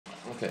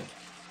Okay.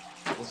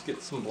 Let's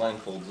get some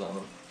blindfolds on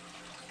them.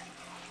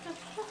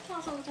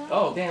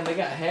 Oh, damn, they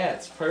got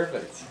hats.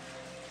 Perfect.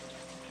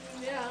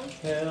 Yeah.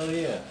 Hell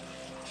yeah.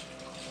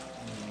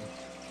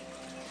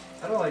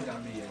 I don't like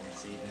not being able to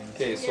see things.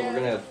 Okay, so we're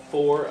going to have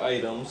 4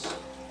 items.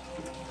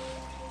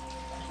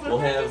 We'll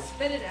have to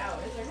spit it out.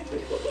 Is there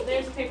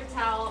There's a paper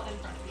towel in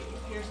front of you.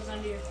 Yours is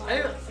under your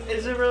closet.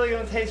 Is it really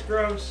going to taste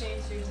gross?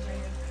 Chase, yours is right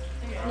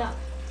here.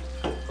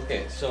 No.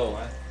 Okay, so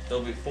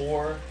there'll be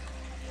 4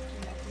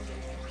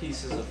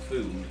 pieces of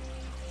food.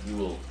 You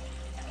will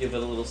give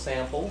it a little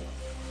sample.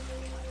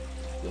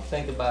 You'll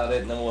think about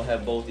it, and then we'll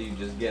have both of you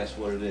just guess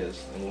what it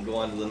is. And we'll go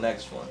on to the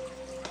next one.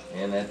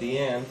 And at the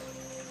end,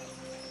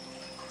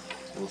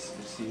 we'll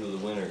see who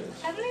the winner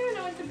is. I don't even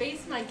know what to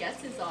base my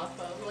guesses off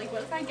of. Like,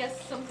 what if I guess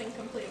something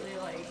completely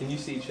like... Can you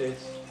see,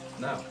 Chase?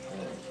 No. I'm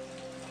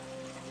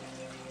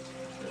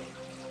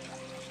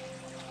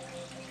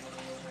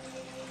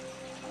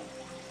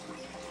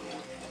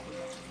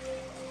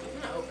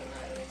gonna open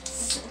that.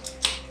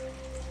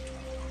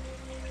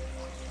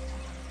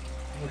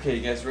 Okay,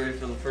 you guys ready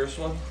for the first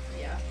one?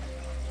 Yeah.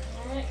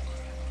 Alright.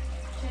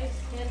 Chase,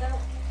 stand up.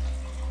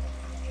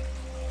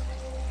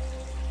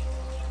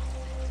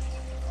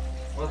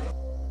 What the?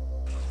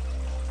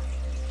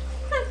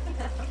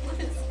 What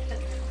is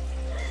that?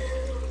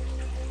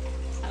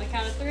 On the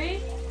count of 3.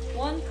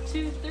 1,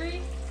 2,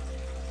 3.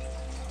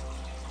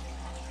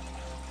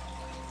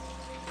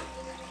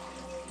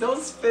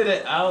 Don't spit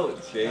it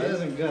out, Chase. That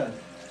isn't good.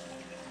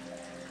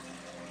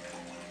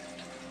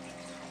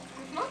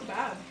 It's not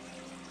bad.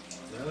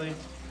 Really?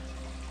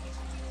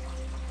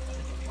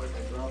 What if I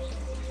drop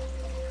something?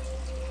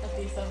 A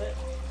piece of it.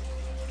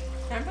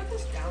 Can I put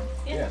this down?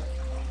 Yeah.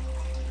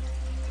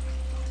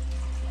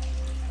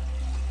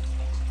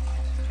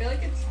 I feel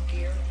like it's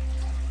deer.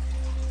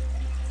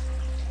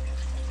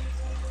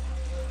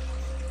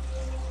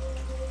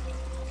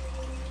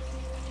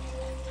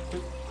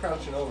 Quit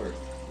crouching over.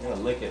 You're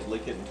gonna lick it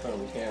in front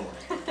of the camera.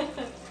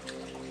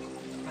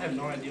 I have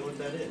no idea what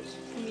that is.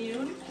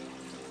 Immune.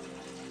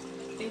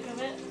 Think of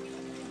it.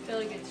 I feel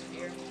like it's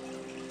deer.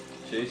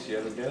 Chase, you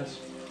have a guess?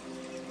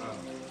 Oh.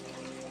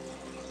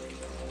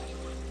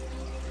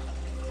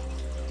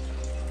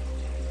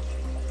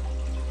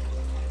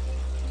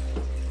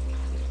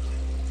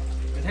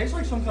 It tastes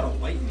like some kind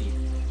of white meat.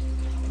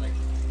 Like.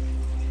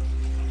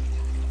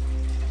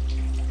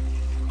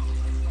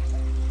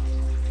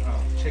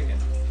 Oh, chicken.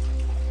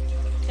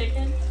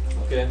 Chicken.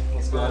 Okay,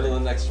 let's go on to the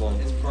next one.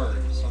 It's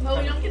bird. Some Oh, we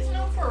kind don't of, get to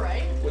know for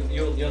right?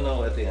 You'll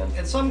know at the end.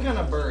 it's some kind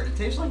of bird. It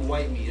tastes like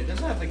white meat. It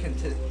doesn't have the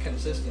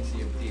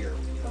consistency of deer.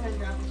 Go ahead and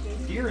drop it,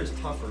 Chase. Deer is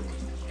tougher meat.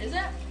 Is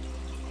it?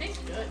 Tastes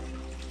good.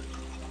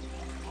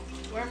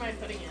 Where am I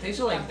putting it? It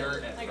tasted like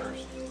dirt I at got it.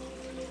 first.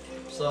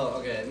 So,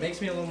 okay, it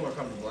makes me a little more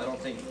comfortable. I don't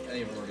think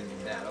any of them are going to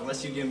be bad.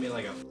 Unless you give me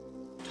like a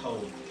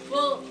toad.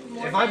 Well,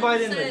 If I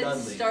bite into said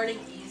Dudley. starting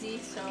easy,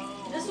 so...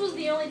 This was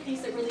the only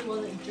piece that really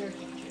wasn't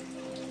jerky.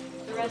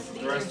 The rest of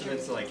these The rest are of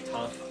it's jerky. like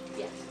tough.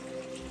 Yes.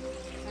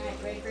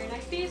 Alright, ready for your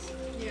next piece?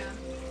 Yeah.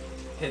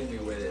 Hit me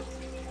with it.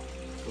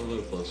 Go a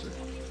little closer.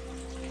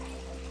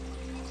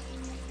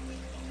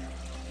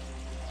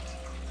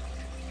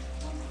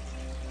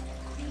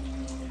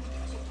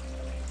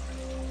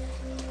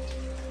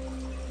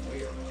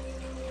 Weird.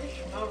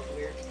 It smells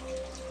weird.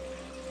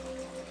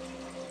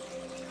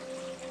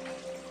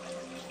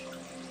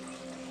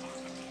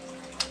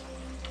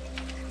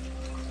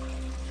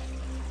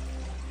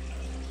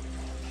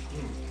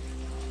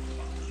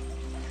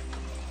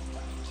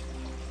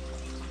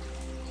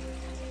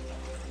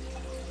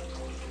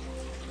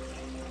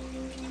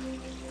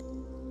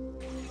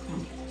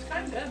 It's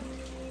kind of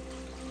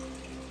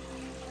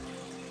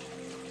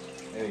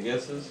good. Any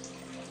guesses?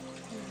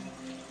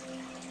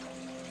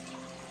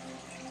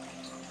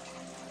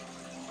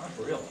 That's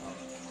real, huh?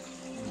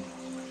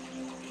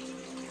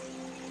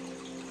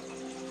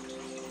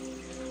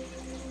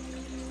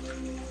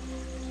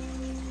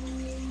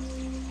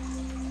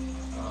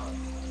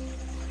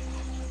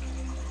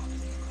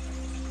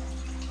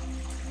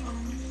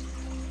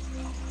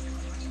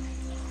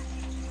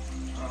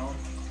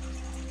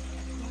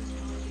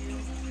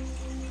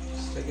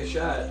 Just take a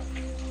shot.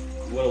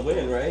 You want to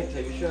win, right?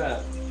 Take a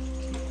shot.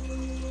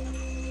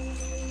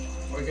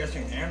 Are we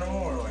guessing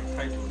animal or like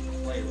type of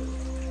flavor?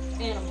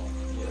 Animal.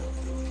 Yeah.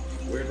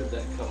 Where did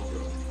that come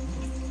from?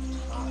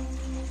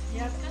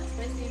 Yeah, it's kind of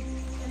spicy.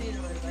 I need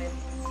another bite.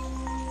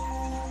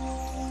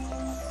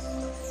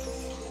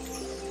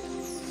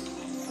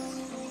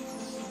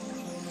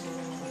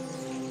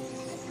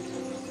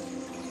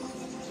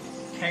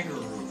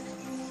 Kangaroo.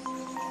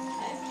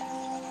 Okay.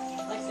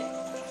 Lexi.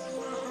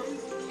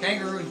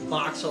 Kangaroos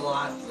box a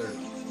lot. They're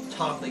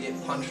tough. They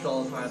get punched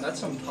all the time. That's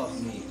some tough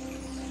meat.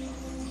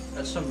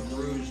 That's some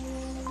bruised,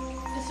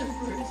 It's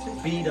some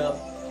bruised. beat up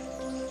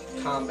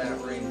combat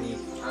ring meat.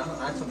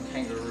 That's some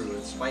kangaroo.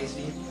 It's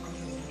spicy.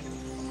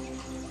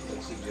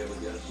 Let's see if you have a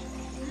guess.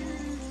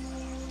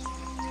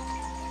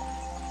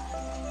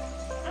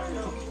 I don't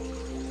know.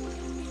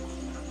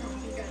 I don't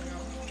think I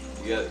know.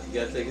 You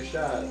gotta take a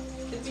shot.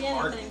 Could be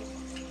hard. anything.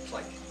 It's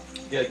like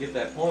You gotta get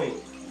that point.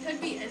 Could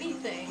be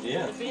anything.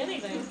 Yeah. Could be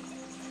anything.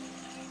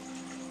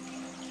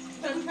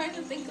 But I'm trying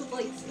to think of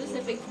like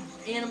specific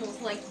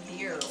animals like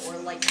deer or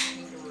like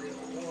kangaroo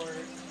or.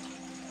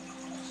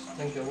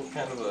 Think of what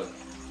kind of a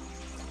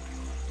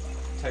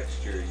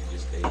texture you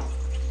just ate.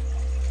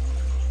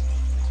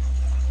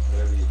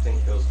 Whatever you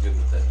think goes good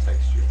with that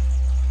texture.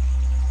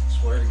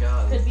 Swear to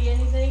God. Could be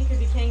anything. Could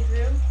be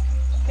kangaroo.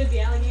 Could be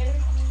alligator.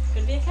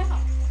 Could be a cow.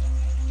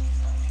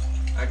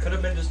 I could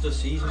have been just a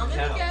seasoned I'm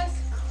gonna cow. guess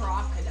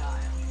crocodile.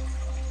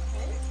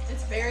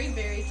 It's very,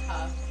 very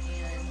tough,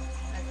 and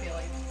I feel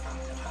like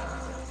crocodile.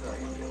 I feel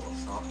like it'd be a little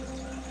softer than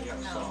that. They got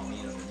No. saw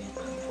meat underneath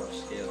them for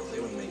scales. They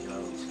wouldn't make it out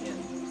of the skin.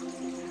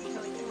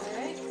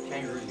 Alright.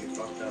 Kangaroos get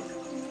fucked up.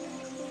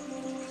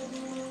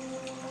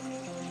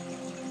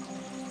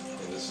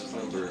 And this is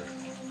number.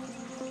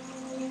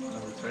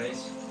 Number 3.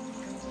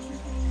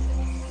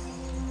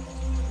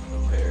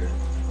 Prepared.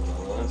 Hold on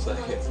one Hold on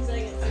second. 2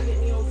 seconds. I'm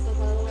getting the old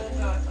stuff out of the way.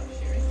 Oh, I thought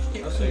you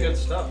were. That's some good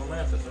stuff. I'm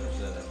gonna have to finish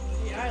that.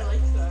 Yeah, I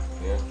like that.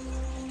 Yeah.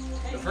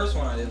 The first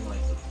one I didn't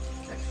like the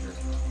texture.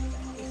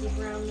 This is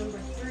round number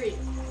 3. Okay,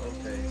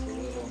 it's a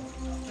little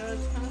Oh,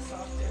 it's kind of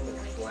softer, but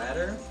like.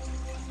 flatter.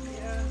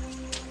 Yeah.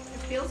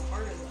 It feels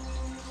harder though.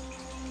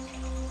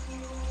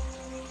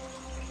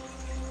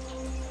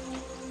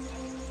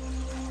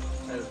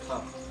 That is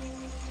tough.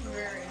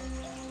 Very.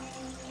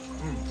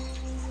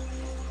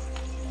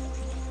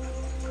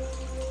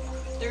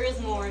 There is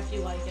more if you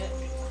like it.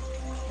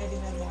 I do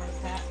have more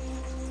to pack.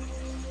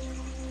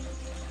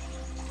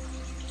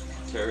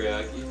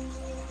 Teriyaki.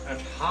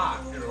 That's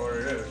hot, is what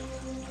it is.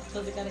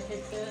 Does it got a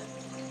kick to it?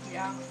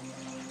 Yeah.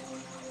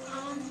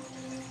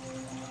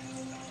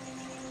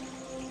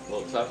 A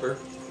little tougher.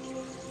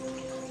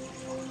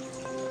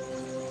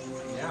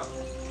 Yeah.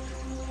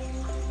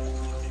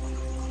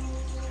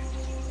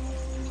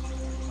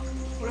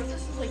 What if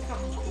this is like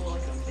something cool,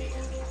 like a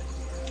bear?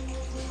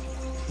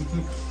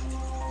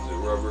 Is it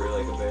rubbery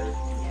like a bear?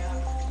 Yeah.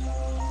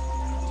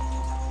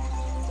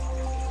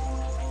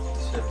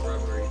 It's hip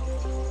rubbery.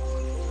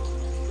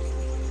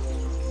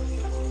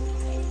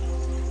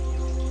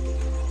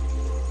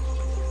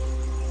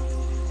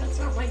 That's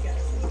not my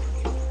guess.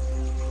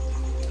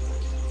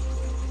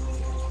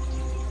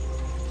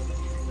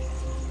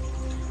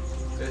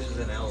 This is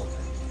an elephant.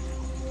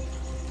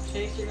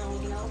 Chase, you're going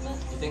with an elephant?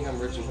 You think I'm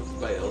rich enough to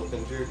buy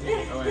elephant jerky?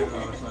 Oh wait,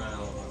 no, it's not an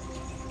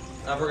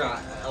elephant. I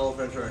forgot.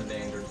 Elephants are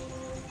endangered.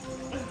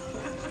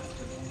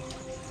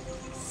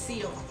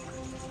 Seal.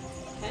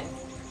 Okay.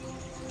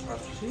 A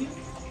seal?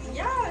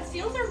 Yeah,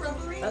 seals are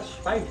rubbery. That's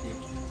spicy.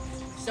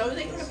 So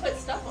they could have put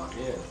stuff on it.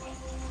 Yeah.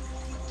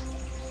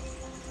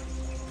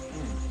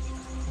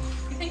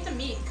 You think the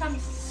meat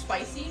comes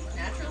spicy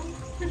naturally?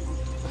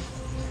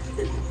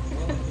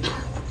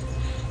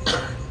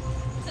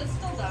 So it's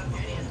still down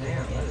here.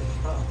 Damn, that is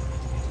tough.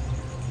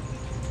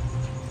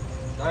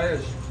 That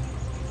is.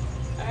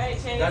 Alright,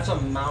 Chase. That's a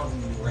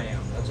mountain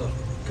ram. That's a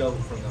goat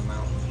from the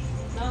mountain.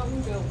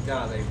 Mountain goat.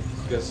 God,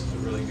 Guess it's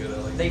really good. I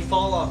like. they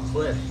fall off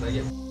cliffs. They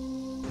get.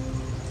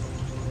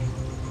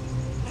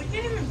 I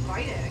can't even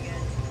bite it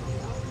again.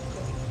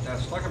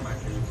 That's stuck in my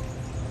tooth.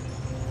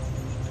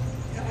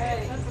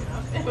 Okay, that's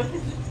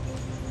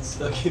enough.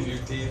 Stuck in your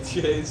teeth,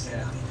 Chase.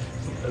 Yeah.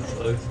 That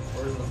sucks.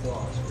 Where's the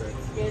floss, Greg?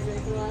 You guys ready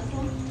for the last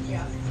one?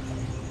 Yeah.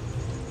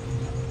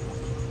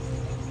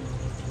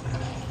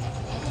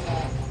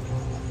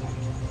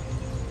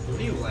 What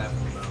are you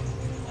laughing about?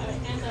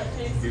 Alright, hand up,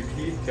 Chase. Your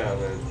teeth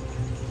comment.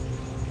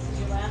 This is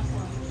your last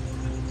one.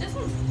 This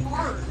one's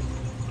hard.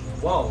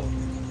 Whoa.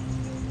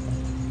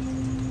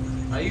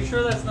 Are you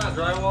sure that's not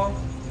drywall?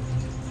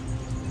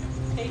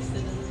 Taste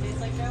it. Does it taste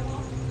like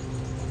drywall?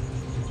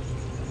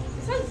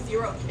 This has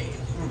zero taste.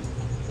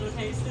 No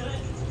taste to it?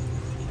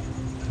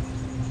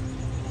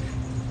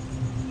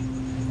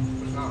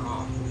 It's not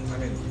hot. I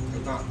mean,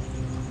 it's not.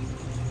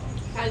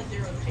 It has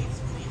zero taste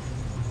to me.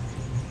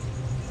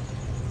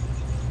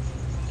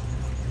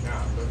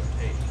 Yeah, it doesn't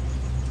taste.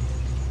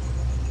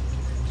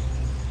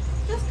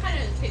 Just kind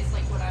of tastes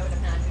like what I would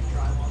imagine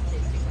drywall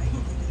tasting like.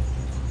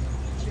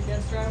 Did you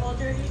guess drywall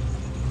jerky?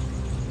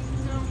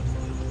 No.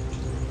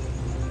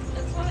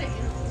 That's what I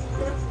am.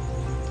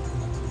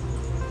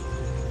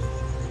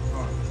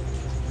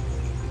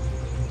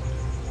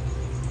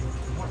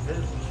 What is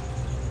this?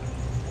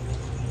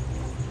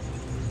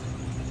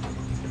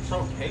 It's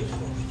so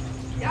tasteful.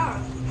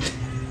 Yeah.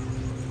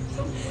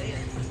 So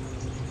bland.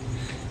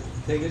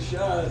 Take a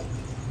shot.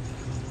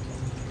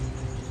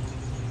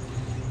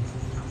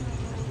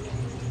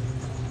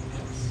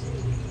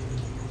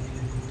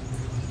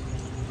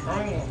 Oh,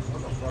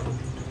 what the fuck?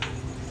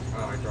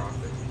 Oh, I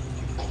dropped it.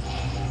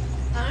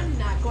 I'm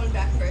not going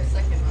back for a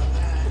second on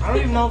that. I don't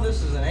even know if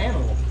this is an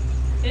animal.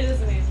 It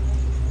is an animal.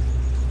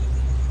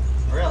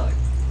 Really?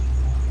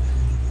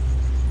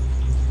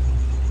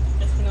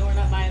 Guess we know we're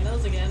not buying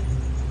those again.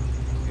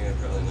 Yeah,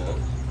 probably not.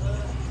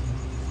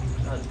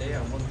 God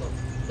damn, what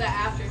the? The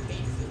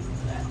aftertaste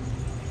is that.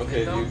 Okay,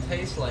 They don't dude.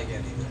 taste like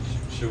anything.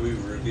 Should we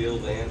reveal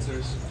the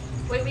answers?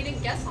 Wait, we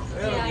didn't guess on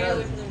this. Yeah, Yeah, I got gotta it.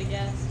 wait for them to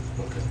guess.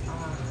 Okay.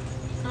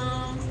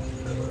 Um,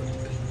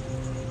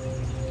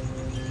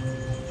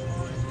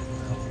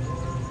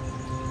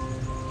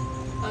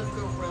 a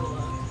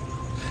gorilla.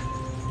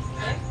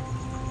 Okay.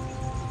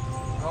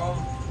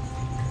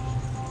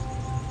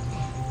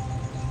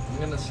 I'm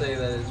gonna say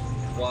that it's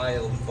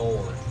wild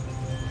boar.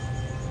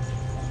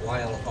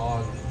 Wild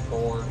hog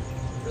boar.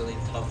 Really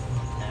tough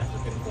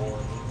African boar.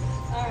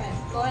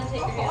 Alright, go ahead and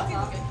take your hands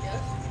off. Good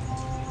guess.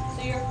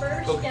 So your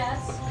first Okay.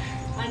 guess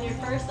on your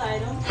first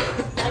item,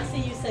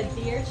 Lexi, you said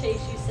deer.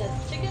 Chase, you said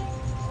chicken.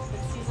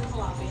 It's seasoned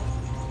tilapia.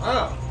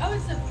 Oh, Oh,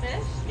 it's a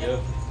fish? Yep.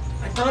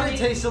 I thought it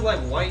tasted like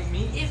white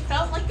meat. It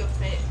felt like a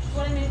fish. That's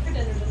what I made for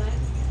dinner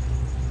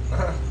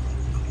tonight.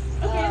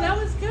 Okay, that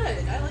was good.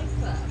 I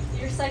like that.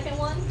 Your second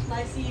one,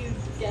 Lexi, you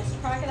guessed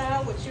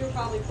crocodile, which you were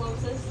probably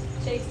closest.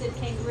 Chase did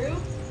kangaroo.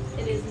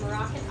 It is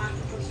Moroccan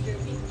octopus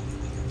jerky.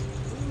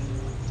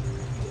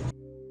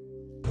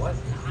 What?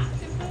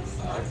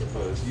 Octopus?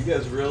 Octopus. You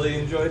guys really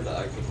enjoyed the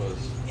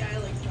octopus. Yeah, I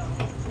like that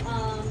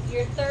one.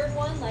 Your third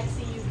one,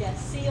 Lexi, you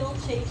guessed seal.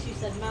 Chase, you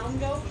said mountain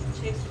goat.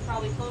 Chase was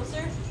probably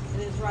closer.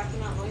 It is Rocky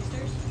Mountain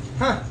oysters.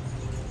 Huh.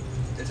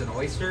 It's an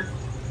oyster?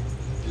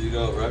 Do you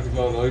know what Rocky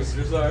Mountain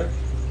oysters are?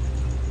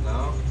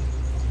 No.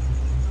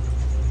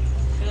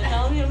 Gonna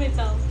tell him? You want me to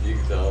tell him? You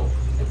can tell.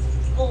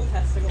 It's old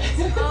testicles.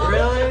 Oh,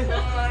 Really?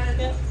 God.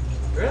 Yep.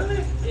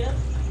 Really? Yep.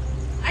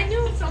 I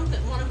knew something.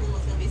 One of them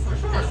was gonna be Which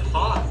something. one was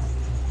hot?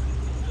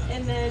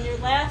 And then your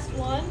last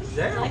one,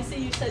 Damn. Lexi,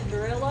 you said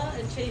gorilla,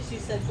 and Chase, you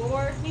said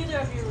boar. Neither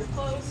of you were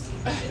close.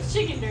 It's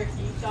chicken turkey,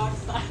 dog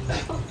style.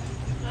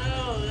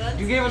 Oh, that's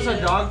You gave us a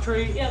cute. dog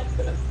treat? Yep.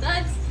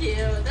 That's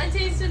cute. That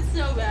tasted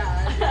so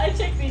bad. I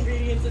checked the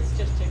ingredients. It's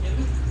just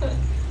chicken.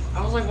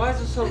 I was like, why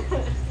is it so...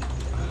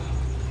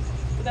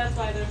 But that's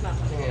why there's not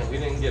much. Man, we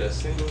didn't get a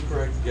single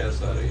correct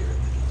guess out of here.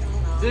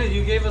 Dude,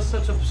 you gave us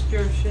such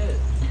obscure shit.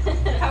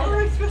 How were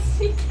we supposed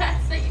to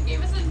guess that you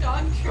gave us a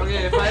dog treat?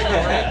 Okay, if I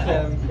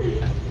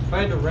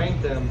had to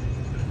rank them,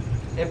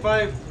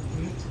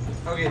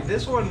 okay,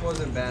 this one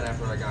wasn't bad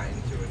after I got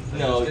into it. I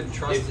No, just didn't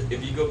trust it.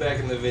 if you go back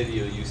in the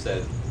video, you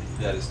said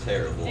that is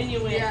terrible. And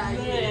you went, Yeah,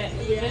 yeah,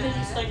 yeah. and then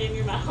you stuck it in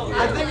your mouth.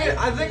 Yeah.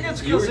 I think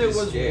it's You were because it just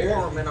was scared.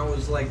 warm and I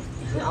was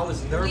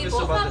nervous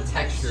both about have the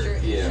texture.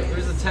 Yeah. issues.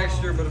 There's the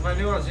texture, but if I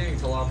knew I was eating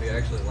tilapia, I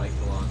actually like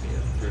tilapia.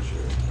 For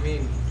sure. I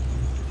mean,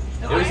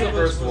 If It was I the had-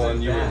 first wasn't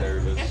one, you were bad.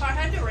 nervous. If I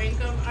had to rank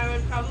them, I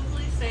would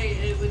probably say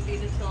it would be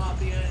the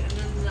tilapia and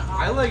then the octopus.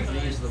 I like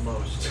these the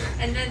most.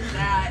 And then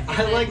that. And I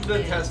then like the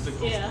this.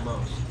 testicles Yeah. the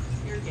most.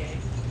 You're gay.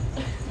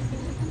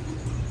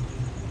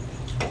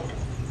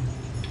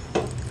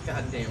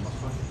 God damn, a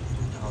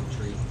fucking dog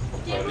treat.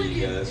 I'm Can't proud of believe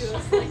you you guys. do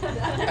us like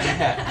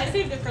that. I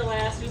saved it for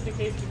last just in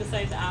case you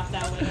decide to opt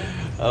out with it.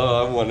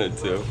 Oh, I wanted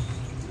to.